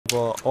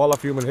all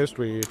of human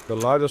history, the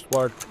largest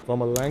part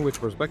from a language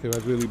perspective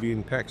has really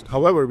been text.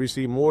 However, we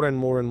see more and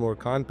more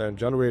content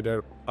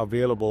generated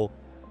available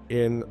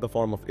in the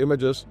form of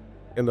images,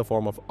 in the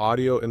form of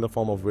audio, in the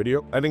form of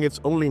video. I think it's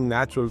only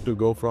natural to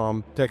go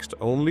from text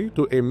only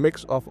to a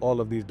mix of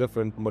all of these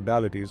different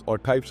modalities or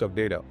types of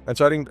data. And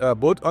so I think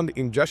both on the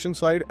ingestion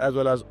side as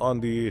well as on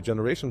the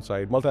generation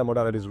side,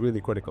 multimodality is really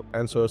critical.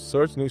 And so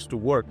search needs to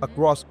work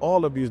across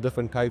all of these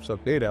different types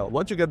of data.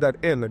 Once you get that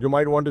in, you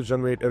might want to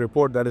generate a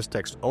report that is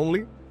text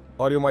only,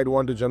 or you might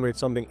want to generate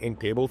something in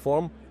table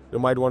form. You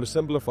might want to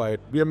simplify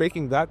it. We are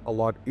making that a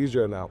lot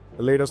easier now.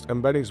 The latest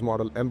embeddings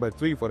model, Embed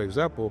 3, for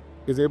example,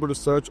 is able to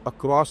search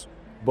across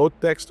both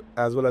text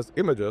as well as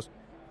images,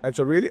 and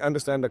so really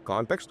understand the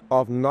context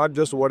of not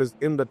just what is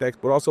in the text,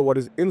 but also what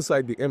is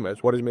inside the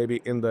image, what is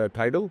maybe in the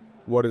title,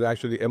 what is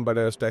actually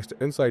embedded as text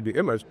inside the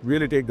image.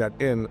 Really take that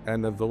in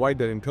and then provide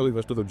that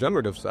intelligence to the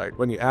generative side.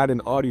 When you add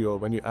in audio,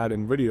 when you add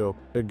in video,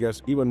 it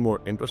gets even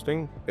more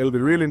interesting. It'll be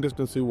really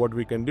interesting to see what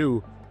we can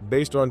do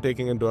based on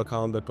taking into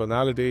account the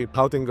tonality,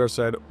 how things are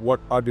said, what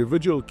are the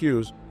visual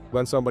cues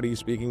when somebody is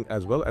speaking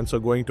as well. And so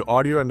going to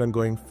audio and then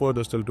going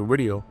further still to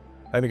video,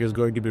 I think is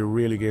going to be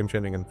really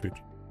game-changing in the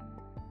future.